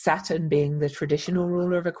with Saturn being the traditional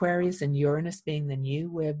ruler of Aquarius and Uranus being the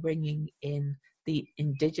new, we're bringing in the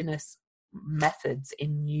indigenous methods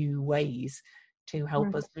in new ways to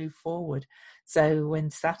help us move forward. So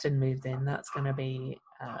when Saturn moves in, that's going to be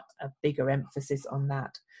a bigger emphasis on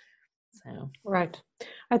that. So right.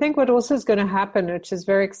 I think what also is going to happen, which is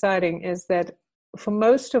very exciting, is that for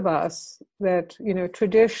most of us that,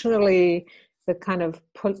 traditionally the kind of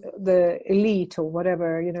the elite or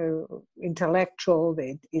whatever, intellectual,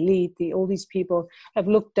 the elite, all these people have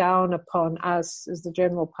looked down upon us as the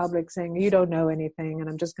general public, saying, you don't know anything and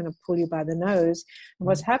I'm just going to pull you by the nose. And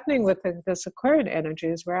what's happening with this Aquarian energy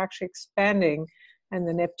is we're actually expanding and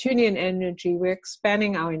the Neptunian energy, we're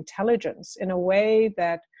expanding our intelligence in a way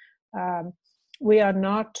that we are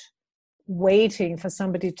not waiting for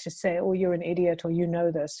somebody to say, oh, you're an idiot, or you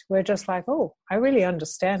know this. We're just like, oh, I really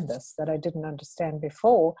understand this that I didn't understand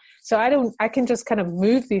before. So I can just kind of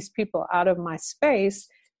move these people out of my space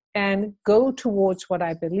and go towards what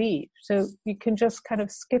I believe. So you can just kind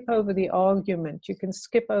of skip over the argument. You can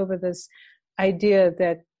skip over this idea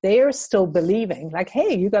that they're still believing, like,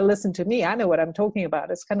 hey, you got to listen to me. I know what I'm talking about.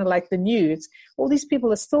 It's kind of like the news. All these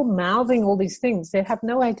people are still mouthing all these things. They have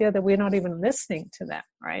no idea that we're not even listening to them,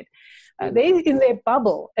 right? They're in their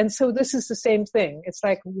bubble. And so this is the same thing. It's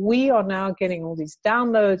like we are now getting all these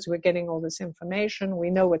downloads. We're getting all this information. We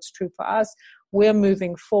know what's true for us. We're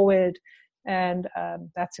moving forward. And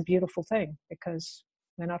that's a beautiful thing because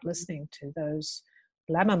we're not listening to those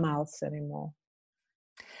blabbermouths anymore.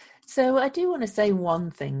 So I do want to say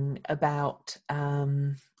one thing about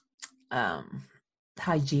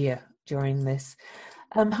Hygeia during this.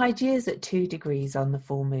 Hygeia is at 2 degrees on the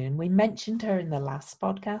full moon. We mentioned her in the last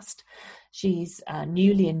podcast. She's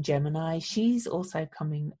newly in Gemini. She's also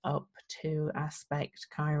coming up to aspect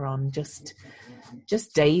Chiron just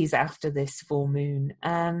days after this full moon.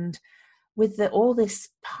 And with all this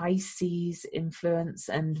Pisces influence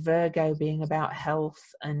and Virgo being about health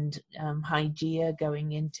and Hygeia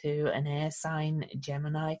going into an air sign,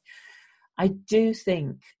 Gemini, I do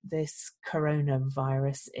think this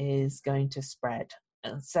coronavirus is going to spread.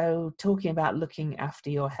 So talking about looking after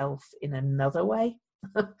your health in another way,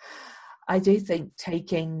 I do think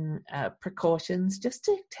taking precautions just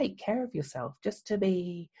to take care of yourself, just to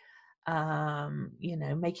be,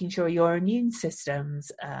 making sure your immune system's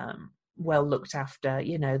well looked after,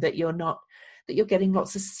 that you're getting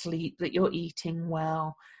lots of sleep, that you're eating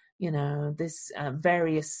well. There's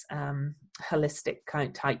various holistic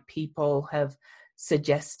type people have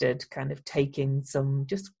suggested kind of taking some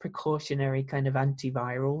just precautionary kind of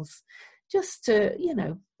antivirals just to,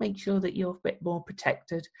 make sure that you're a bit more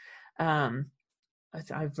protected.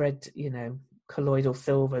 I've read, colloidal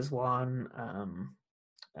silver's one.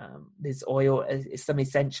 There's oil, some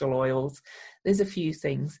essential oils. There's a few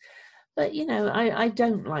things. But, I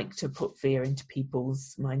don't like to put fear into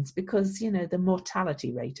people's minds because, the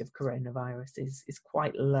mortality rate of coronavirus is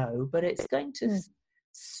quite low, but it's going to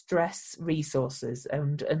stress resources.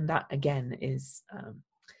 And that, again, is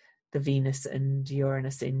the Venus and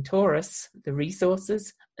Uranus in Taurus, the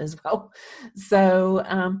resources as well. So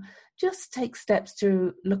just take steps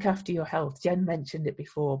to look after your health. Jen mentioned it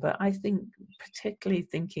before, but I think particularly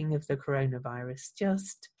thinking of the coronavirus,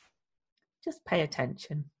 just pay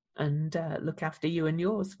attention and look after you and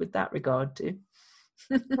yours with that regard too.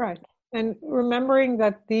 Right. And remembering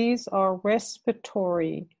that these are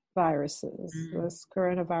respiratory viruses. This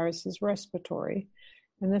coronavirus is respiratory.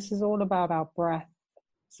 And this is all about our breath.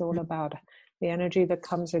 It's all about the energy that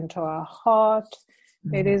comes into our heart.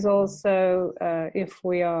 It is also if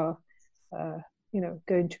we are,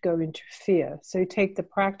 going to go into fear. So take the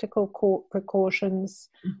practical precautions.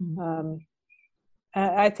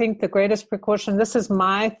 I think the greatest precaution, this is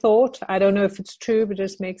my thought, I don't know if it's true, but it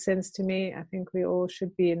just makes sense to me. I think we all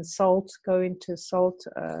should be in salt, go into salt,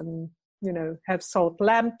 have salt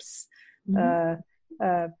lamps,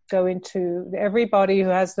 go into everybody who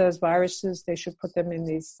has those viruses, they should put them in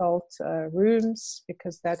these salt rooms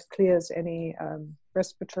because that clears any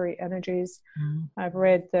respiratory energies. I've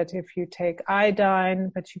read that if you take iodine,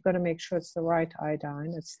 but you've got to make sure it's the right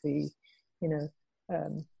iodine, it's the,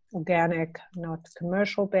 organic, not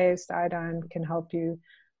commercial based iodine can help you.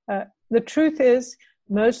 The truth is,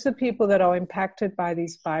 most of the people that are impacted by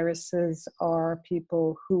these viruses are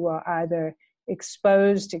people who are either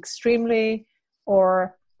exposed extremely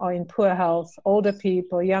or are in poor health, older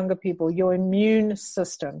people, younger people, your immune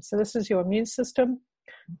system. So this is your immune system.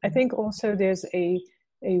 I think also there's a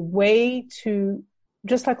way to,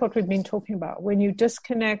 just like what we've been talking about, when you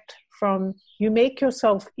disconnect from, you make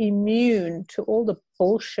yourself immune to all the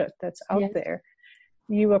bullshit that's out there,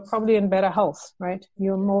 you are probably in better health, right?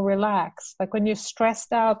 You're more relaxed. Like when you're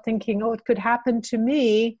stressed out thinking, oh, it could happen to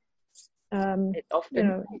me, it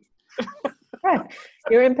often right.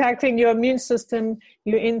 You're impacting your immune system,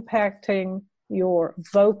 you're impacting your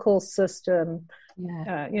vocal system.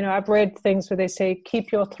 I've read things where they say,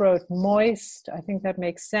 keep your throat moist. I think that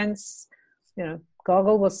makes sense.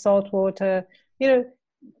 Gargle with salt water.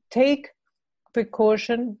 Take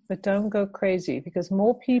precaution, but don't go crazy because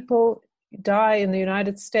more people die in the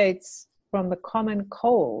United States from the common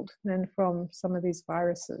cold than from some of these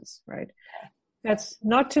viruses, right? That's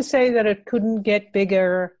not to say that it couldn't get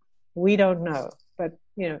bigger. We don't know. But,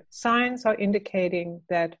 signs are indicating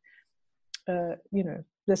that,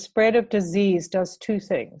 the spread of disease does two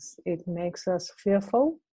things. It makes us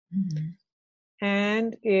fearful,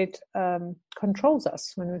 and it controls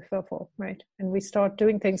us when we're fearful, right? And we start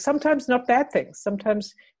doing things, sometimes not bad things.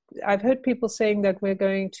 Sometimes I've heard people saying that we're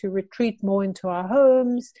going to retreat more into our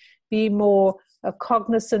homes, be more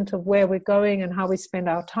cognizant of where we're going and how we spend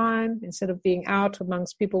our time. Instead of being out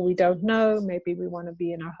amongst people we don't know, maybe we want to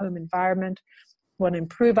be in our home environment, want to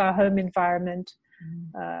improve our home environment,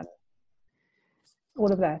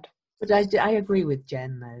 all of that. But I agree with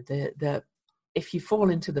Jen, though, that if you fall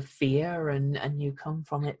into the fear and you come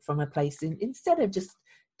from it from a place, instead of just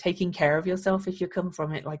taking care of yourself, if you come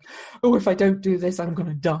from it like, oh, if I don't do this, I'm going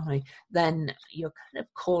to die, then you're kind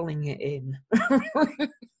of calling it in.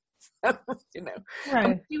 So,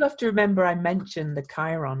 Right. You have to remember, I mentioned the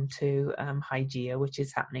Chiron to Hygeia, which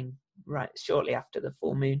is happening right shortly after the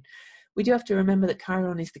full moon. We do have to remember that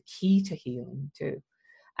Chiron is the key to healing too,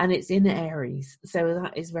 and it's in Aries, so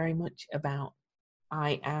that is very much about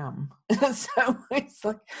I am.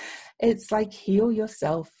 So it's like heal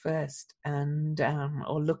yourself first, and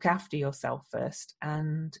or look after yourself first,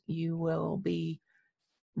 and you will be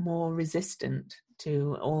more resistant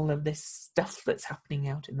to all of this stuff that's happening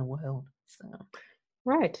out in the world. So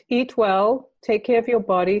Right. Eat well, take care of your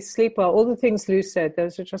body, sleep well. All the things Lou said,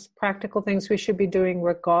 those are just practical things we should be doing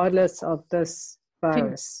regardless of this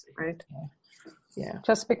virus, right? Yeah.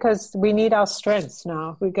 Just because we need our strengths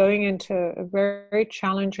now. We're going into a very, very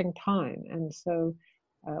challenging time. And so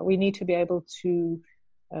we need to be able to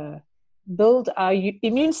build our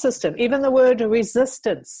immune system. Even the word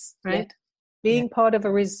resistance, right? Yeah. Being part of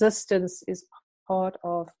a resistance is part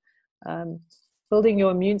of building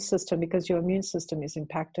your immune system, because your immune system is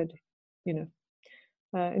impacted.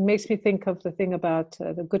 It makes me think of the thing about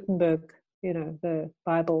the Gutenberg, the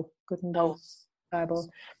Bible, Gutenberg's Bible.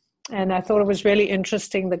 And I thought it was really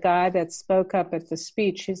interesting. The guy that spoke up at the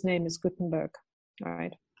speech, his name is Gutenberg. All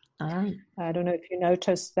right. I don't know if you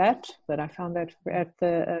noticed that, but I found that at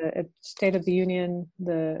the at State of the Union,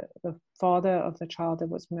 the father of the child that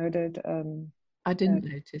was murdered. I didn't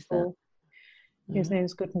notice that. His name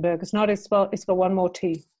is Gutenberg. It's not. It's got one more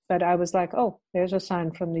T. But I was like, oh, there's a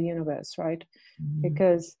sign from the universe, right?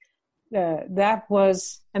 Because that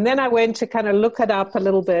was, and then I went to kind of look it up a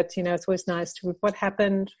little bit. It's always nice to what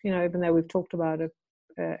happened. Even though we've talked about it,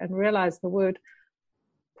 and realize the word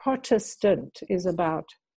Protestant is about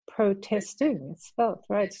protesting. It's spelled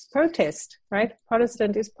right. It's protest, right?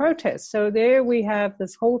 Protestant is protest. So there we have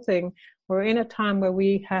this whole thing. We're in a time where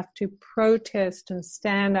we have to protest and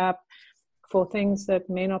stand up for things that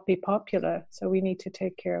may not be popular. So we need to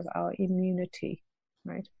take care of our immunity,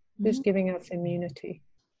 right? Who's giving us immunity?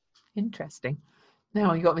 Interesting.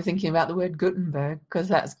 Now you got me thinking about the word Gutenberg, because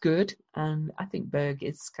that's good. And I think Berg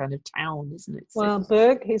is kind of town, isn't it? Well,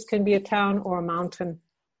 Berg can be a town or a mountain.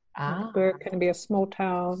 Ah. Berg can be a small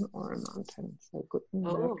town or a mountain. So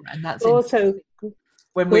Gutenberg. Oh, and that's also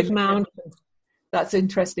good mountain. That's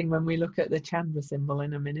interesting when we look at the Chandra symbol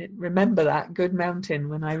in a minute. Remember that, good mountain,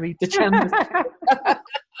 when I read the Chandra symbol.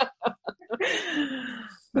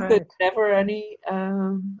 Right. There's never any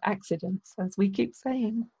accidents, as we keep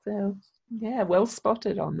saying. So, yeah, well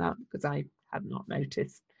spotted on that, because I had not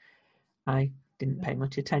noticed. I didn't pay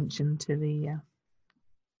much attention to the...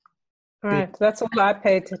 Right, that's all I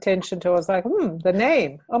paid attention to. I was like, the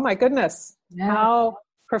name. Oh, my goodness. Yeah. How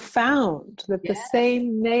profound that the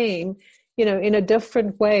same name... in a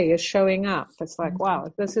different way is showing up. It's like,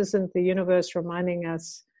 wow, this isn't the universe reminding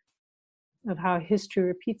us of how history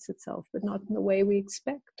repeats itself, but not in the way we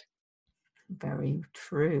expect. Very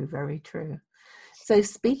true, very true. So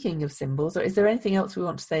speaking of symbols, is there anything else we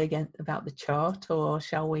want to say again about the chart, or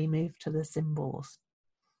shall we move to the symbols?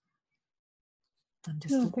 I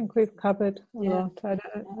think we've covered a lot. I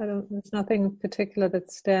don't, there's nothing particular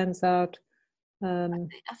that stands out.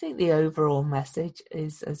 I think the overall message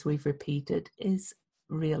is, as we've repeated, is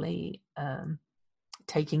really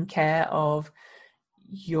taking care of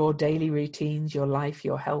your daily routines, your life,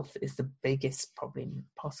 your health is the biggest probably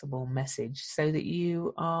possible message, so that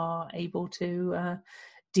you are able to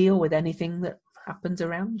deal with anything that happens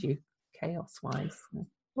around you, chaos-wise.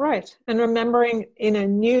 Right, and remembering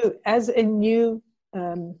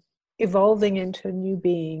evolving into a new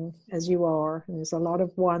being as you are, and there's a lot of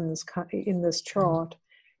ones in this chart,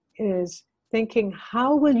 is thinking,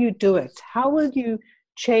 how will you do it? How will you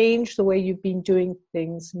change the way you've been doing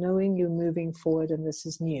things, knowing you're moving forward and this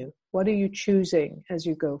is new? What are you choosing as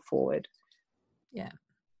you go forward? Yeah,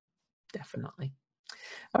 definitely.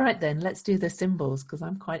 All right, then, let's do the symbols, because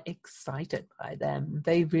I'm quite excited by them.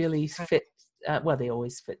 They really fit, they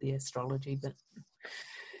always fit the astrology, but...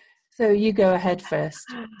 So you go ahead first.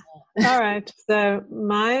 All right. So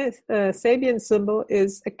my Sabian symbol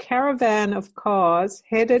is a caravan of cars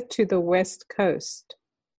headed to the West Coast.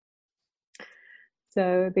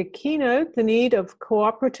 So the keynote, the need of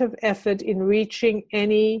cooperative effort in reaching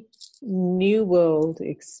any new world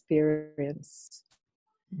experience.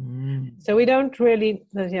 So we don't really,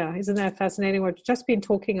 isn't that fascinating? We've just been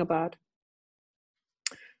talking about.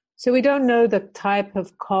 So we don't know the type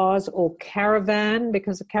of cars or caravan,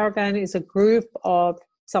 because a caravan is a group of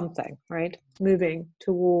something, right? Moving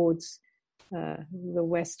towards the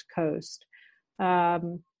West Coast.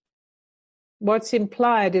 What's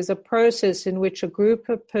implied is a process in which a group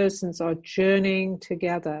of persons are journeying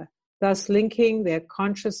together, thus linking their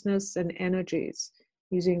consciousness and energies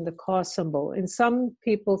using the car symbol. And some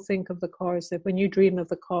people think of the car as that when you dream of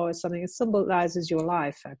the car as something, it symbolizes your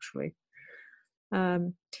life, actually.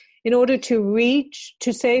 In order to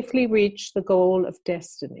safely reach the goal of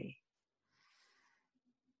destiny.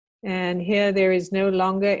 And here there is no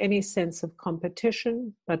longer any sense of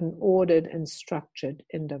competition, but an ordered and structured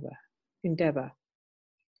endeavor.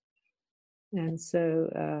 And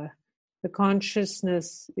so the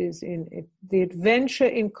consciousness is the adventure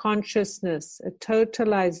in consciousness, a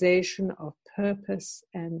totalization of purpose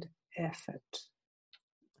and effort.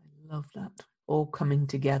 I love that. All coming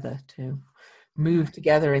together to move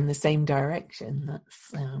together in the same direction.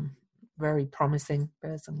 That's very promising,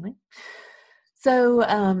 personally. So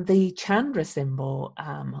the Chandra symbol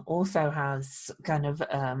also has kind of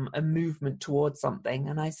a movement towards something.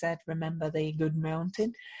 And I said, remember the good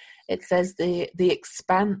mountain? It says the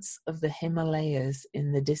expanse of the Himalayas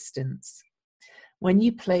in the distance. When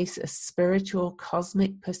you place a spiritual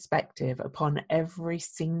cosmic perspective upon every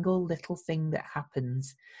single little thing that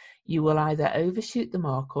happens, you will either overshoot the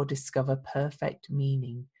mark or discover perfect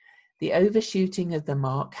meaning. The overshooting of the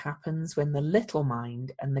mark happens when the little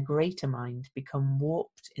mind and the greater mind become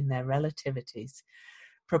warped in their relativities.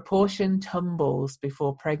 Proportion tumbles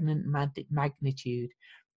before pregnant magnitude.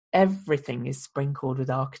 Everything is sprinkled with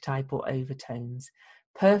archetypal overtones.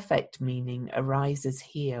 Perfect meaning arises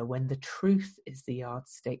here when the truth is the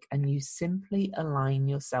yardstick and you simply align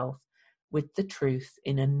yourself with the truth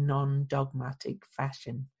in a non-dogmatic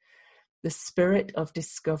fashion. The spirit of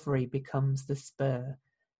discovery becomes the spur.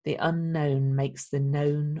 The unknown makes the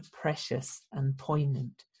known precious and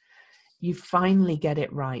poignant. You finally get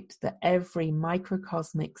it right that every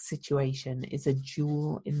microcosmic situation is a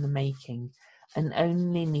jewel in the making and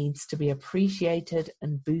only needs to be appreciated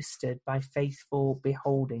and boosted by faithful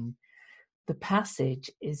beholding. The passage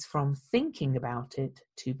is from thinking about it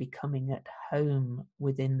to becoming at home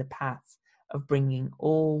within the path of bringing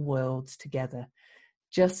all worlds together,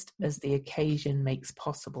 just as the occasion makes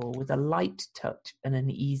possible with a light touch and an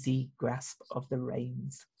easy grasp of the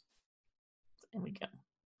reins. There we go.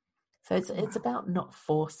 So it's about not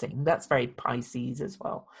forcing. That's very Pisces as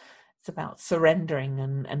well. It's about surrendering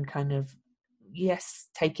and kind of, yes,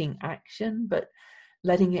 taking action, but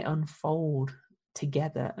letting it unfold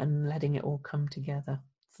together and letting it all come together.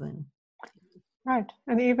 So. Right.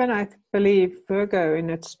 And even I believe Virgo in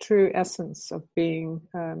its true essence of being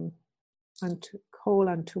whole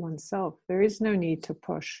unto oneself. There is no need to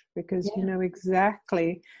push because you know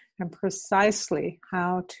exactly and precisely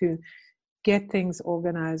how to get things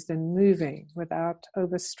organized and moving without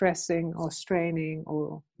overstressing or straining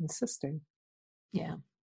or insisting. Yeah.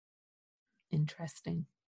 Interesting.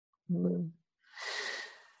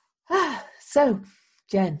 So,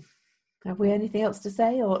 Jen, have we anything else to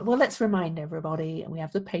say? Or well, let's remind everybody we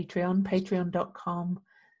have the Patreon,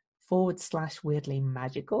 patreon.com/weirdly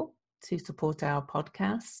magical to support our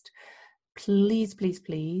podcast. Please, please,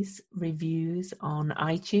 please, reviews on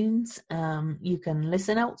iTunes. You can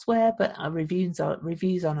listen elsewhere, but reviews on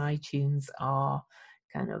iTunes are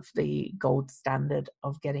kind of the gold standard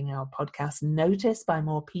of getting our podcast noticed by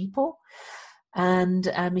more people. And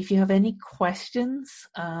if you have any questions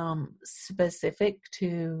specific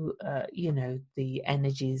to, the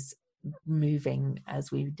energies moving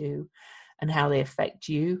as we do and how they affect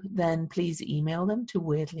you, then please email them to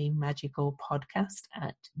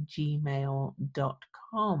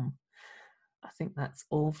weirdlymagicalpodcast@gmail.com. I think that's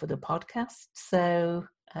all for the podcast. So,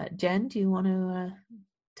 Jen, do you want to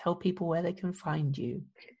tell people where they can find you?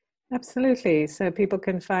 Absolutely. So people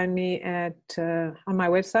can find me on my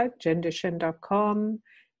website, jendushen.com.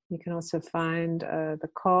 You can also find the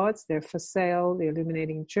cards. They're for sale, the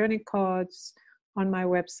Illuminating Journey cards on my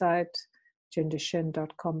website,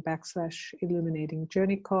 jendushen.com/illuminating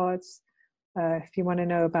journey cards. If you want to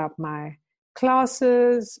know about my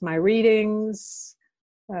classes, my readings,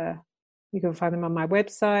 you can find them on my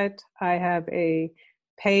website. I have a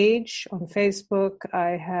page on Facebook. I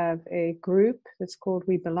have a group that's called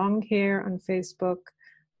We Belong Here on Facebook.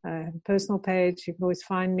 I have a personal page. You can always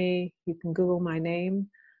find me. You can Google my name.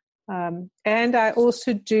 And I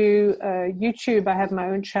also do YouTube. I have my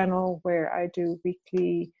own channel where I do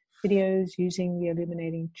weekly videos using the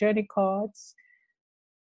Illuminating Journey cards.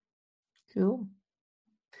 Cool.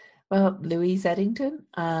 Well, Louise Edington,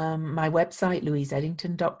 my website,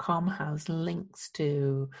 louiseeddington.com, has links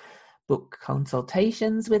to book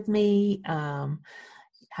consultations with me,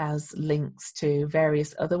 has links to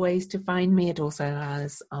various other ways to find me. It also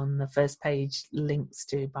has on the first page links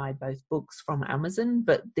to buy both books from Amazon,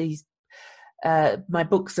 but these my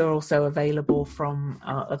books are also available from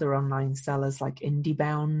other online sellers like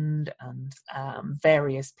IndieBound and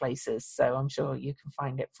various places. So I'm sure you can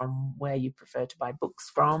find it from where you prefer to buy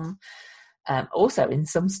books from. Also in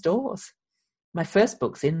some stores. My first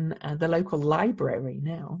book's in the local library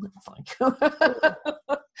now.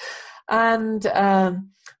 And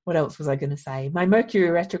what else was I going to say? My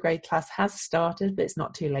Mercury retrograde class has started, but it's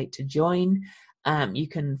not too late to join. You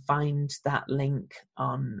can find that link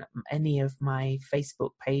on any of my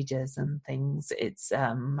Facebook pages and things. It's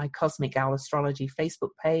my Cosmic Owl Astrology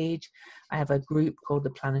Facebook page. I have a group called the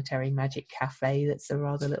Planetary Magic Cafe that's a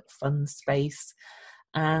rather little fun space.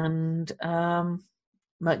 And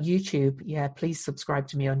my YouTube, please subscribe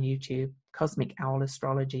to me on YouTube, Cosmic Owl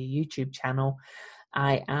Astrology YouTube channel.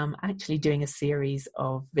 I am actually doing a series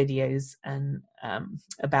of videos and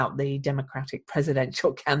about the Democratic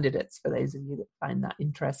presidential candidates, for those of you that find that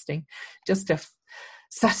interesting, just to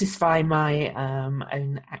satisfy my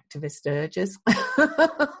own activist urges.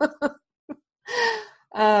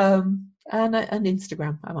 And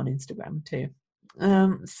Instagram. I'm on Instagram too.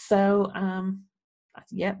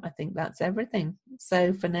 I think that's everything.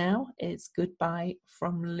 So for now, it's goodbye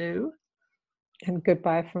from Lou. And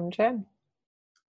goodbye from Jen.